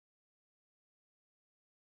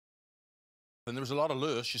And there was a lot of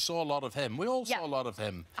Lewis. You saw a lot of him. We all saw a lot of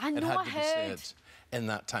him. I know, I heard. In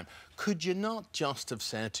that time. Could you not just have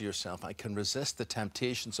said to yourself, I can resist the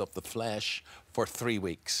temptations of the flesh for 3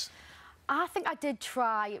 weeks? I think I did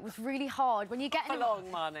try. It was really hard. When you get in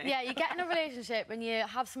Marnie. Yeah, you get in a relationship and you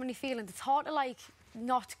have so many feelings, it's hard to, like,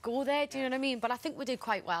 not go there, do you know what I mean? But I think we did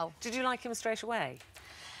quite well. Did you like him straight away?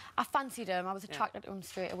 I fancied him. I was attracted to him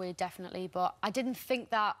straight away, definitely. But I didn't think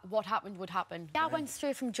that what happened would happen. Yeah, I went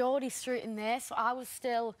straight from Geordie straight in there, so I was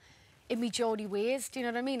still in me Geordie ways, do you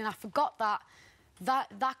know what I mean? And I forgot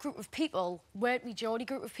that group of people weren't me Geordie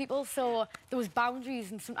group of people, so there was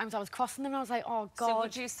boundaries, and sometimes I was crossing them, and I was like, oh, God. So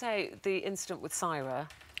would you say the incident with Saira...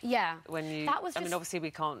 Yeah. When you... That was I mean, obviously,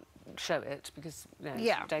 we can't show it because, you know,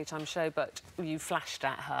 it's a daytime show, but you flashed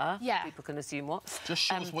at her. Yeah. People can assume what. Just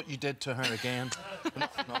show us what you did to her again.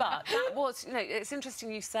 But that was, you know, it's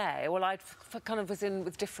interesting you say, well, I kind of was in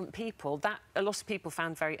with different people. That a lot of people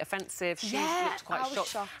found very offensive. She looked quite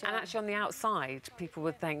shocked. And actually, on the outside, people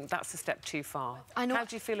would think that's a step too far. I know. How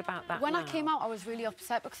do you feel about that When now? I came out, I was really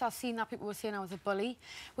upset because I've seen that people were saying I was a bully,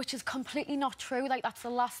 which is completely not true. Like, that's the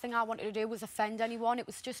last thing I wanted to do was offend anyone. It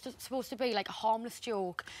was just supposed to be, like, a harmless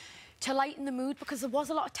joke to lighten the mood, because there was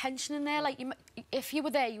a lot of tension in there. Like, if you were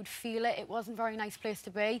there, you'd feel it. It wasn't a very nice place to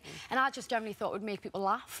be. And I just generally thought it would make people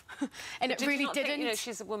laugh. And it really didn't. You know,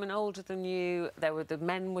 she's a woman older than you. The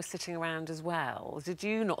men were sitting around as well. Did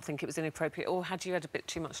you not think it was inappropriate, or had you had a bit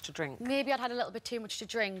too much to drink? Maybe I'd had a little bit too much to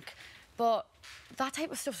drink, but that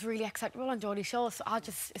type of stuff's really acceptable on Geordie shows. So I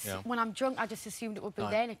just, when I'm drunk, I just assumed it would be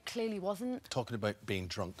there, and it clearly wasn't. Talking about being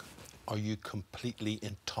drunk, are you completely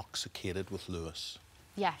intoxicated with Lewis?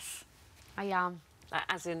 Yes, I am.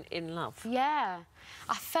 As in love? Yeah.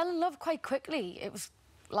 I fell in love quite quickly. It was,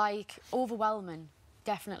 like, overwhelming,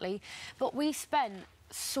 definitely. But we spent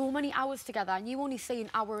so many hours together, and you only see an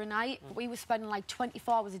hour a night. We were spending, like,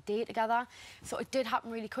 24 hours a day together. So it did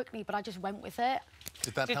happen really quickly, but I just went with it.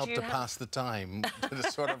 Did that help to pass the time? Did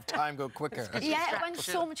the sort of time go quicker? Yeah, it went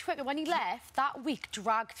so much quicker. When he left, that week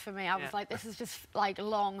dragged for me. I was like, this is just, like,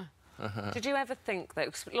 long. Did you ever think that...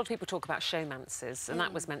 A lot of people talk about showmances, and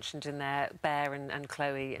that was mentioned in there, Bear and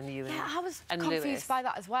Chloe and you Yeah, I was confused Lewis. By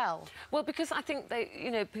that as well. Well, because I think they, you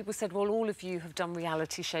know, people said, well, all of you have done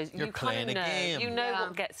reality shows. You're playing a game. You know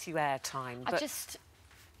what gets you airtime. I just...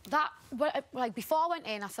 like, before I went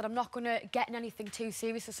in, I said I'm not going to get in anything too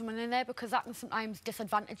serious with someone in there because that can sometimes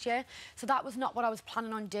disadvantage you. So that was not what I was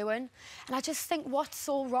planning on doing. And I just think, what's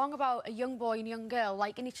so wrong about a young boy and young girl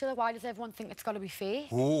liking each other? Why does everyone think it's got to be fake?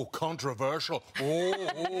 Oh, controversial.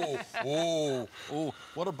 Oh.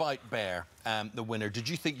 What about Bear, the winner? Did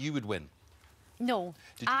you think you would win? No.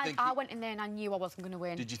 I went in there and I knew I wasn't going to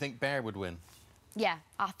win. Did you think Bear would win? Yeah,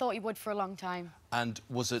 I thought he would for a long time. And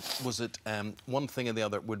was it one thing or the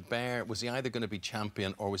other? Was he either going to be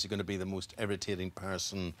champion or was he going to be the most irritating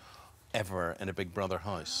person ever in a Big Brother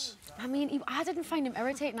house? I mean, I didn't find him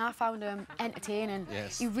irritating. I found him entertaining.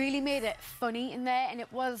 Yes. He really made it funny in there, and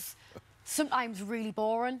it was sometimes really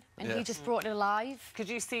boring, and he just brought it alive. Could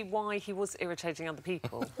you see why he was irritating other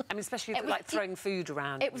people? I mean, especially like throwing food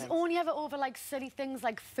around. It was only ever over, like, silly things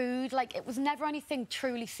like food. Like, it was never anything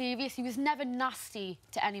truly serious. He was never nasty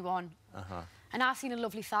to anyone. And I've seen a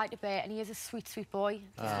lovely side to Bear, and he is a sweet, sweet boy.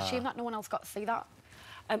 It's a shame that no one else got to see that.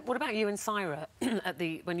 What about you and Saira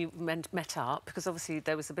when you met up? Because obviously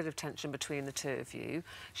there was a bit of tension between the two of you.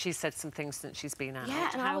 She said some things since she's been out.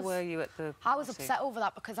 Yeah, and how were you at the I was upset over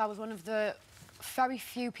that because I was one of the very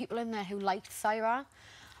few people in there who liked Saira,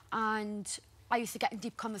 and I used to get in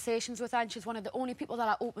deep conversations with her, and she's one of the only people that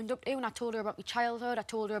I opened up to, and I told her about my childhood, I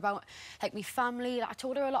told her about, like, my family, I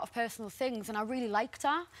told her a lot of personal things, and I really liked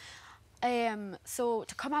her. So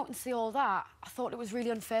to come out and see all that, I thought it was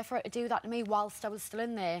really unfair for her to do that to me whilst I was still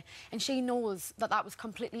in there. And she knows that that was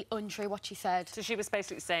completely untrue, what she said. So she was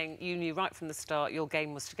basically saying you knew right from the start your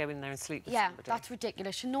game was to go in there and sleep with somebody. Yeah, that's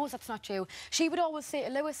ridiculous. She knows that's not true. She would always say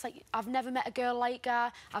to Lewis, like, I've never met a girl like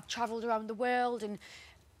her, I've travelled around the world, and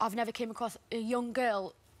I've never came across a young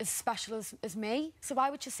girl as special as me. So why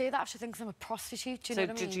would she say that if she thinks I'm a prostitute? Do you know what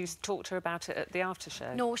I mean? So did you talk to her about it at the after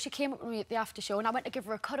show? No, she came up with me at the after show, and I went to give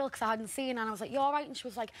her a cuddle because I hadn't seen her, and I was like, you all right? And she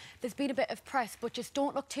was like, there's been a bit of press, but just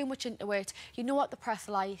don't look too much into it. You know what the press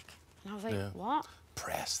are like. And I was like, what?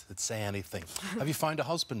 Press, they'd say anything. Have you found a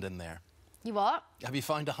husband in there? You what? Have you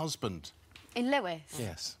found a husband? In Lewis?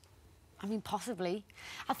 Yes. I mean, possibly.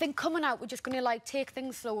 I think coming out, we're just going to, like, take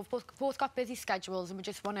things slow. We've both got busy schedules, and we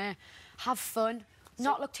just want to have fun.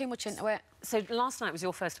 Not look too much into it. So last night was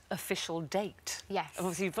your first official date? Yes. And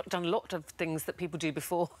obviously, you've done a lot of things that people do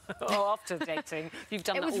before or after dating. You've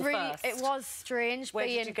done that all first. It was strange. Where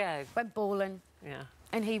did you go? Went bowling. Yeah.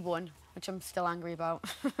 And he won. which I'm still angry about.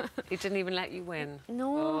 He didn't even let you win?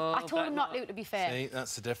 No, I told him not to be fair. See,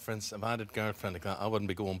 that's the difference. If I had a girlfriend like that, I wouldn't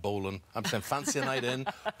be going bowling. I'm saying fancy a night in,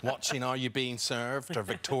 watching Are You Being Served or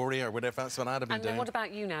Victoria or whatever. That's what I'd have been doing. And what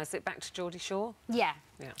about you now? Is it back to Geordie Shore? Yeah.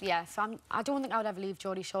 So I don't think I would ever leave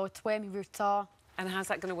Geordie Shore. It's where my roots are. And how's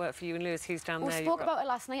that going to work for you and Lewis? He's down there. We spoke about it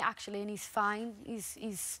last night, actually, and he's fine.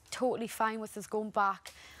 He's totally fine with us going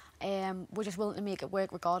back. We're just willing to make it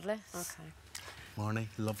work regardless. OK. Marnie,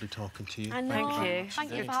 lovely talking to you. Thank you.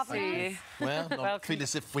 Thank you for having me. Well, I feel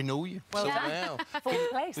as if we know you so well.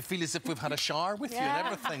 We feel as if we've had a shower with you and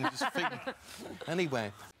everything. Just feel...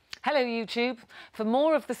 Anyway. Hello, YouTube. For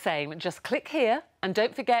more of the same, just click here. And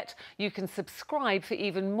don't forget, you can subscribe for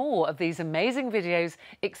even more of these amazing videos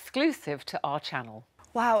exclusive to our channel.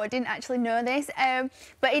 Wow, I didn't actually know this,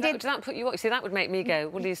 but he did... Did that put you up? See, that would make me go,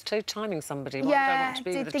 well, he's timing somebody. Why yeah, would I want to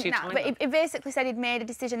be with a two-timer? But he basically said he'd made a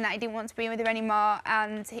decision that he didn't want to be with her anymore,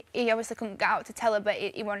 and he obviously couldn't get out to tell her, but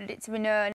he wanted it to be known.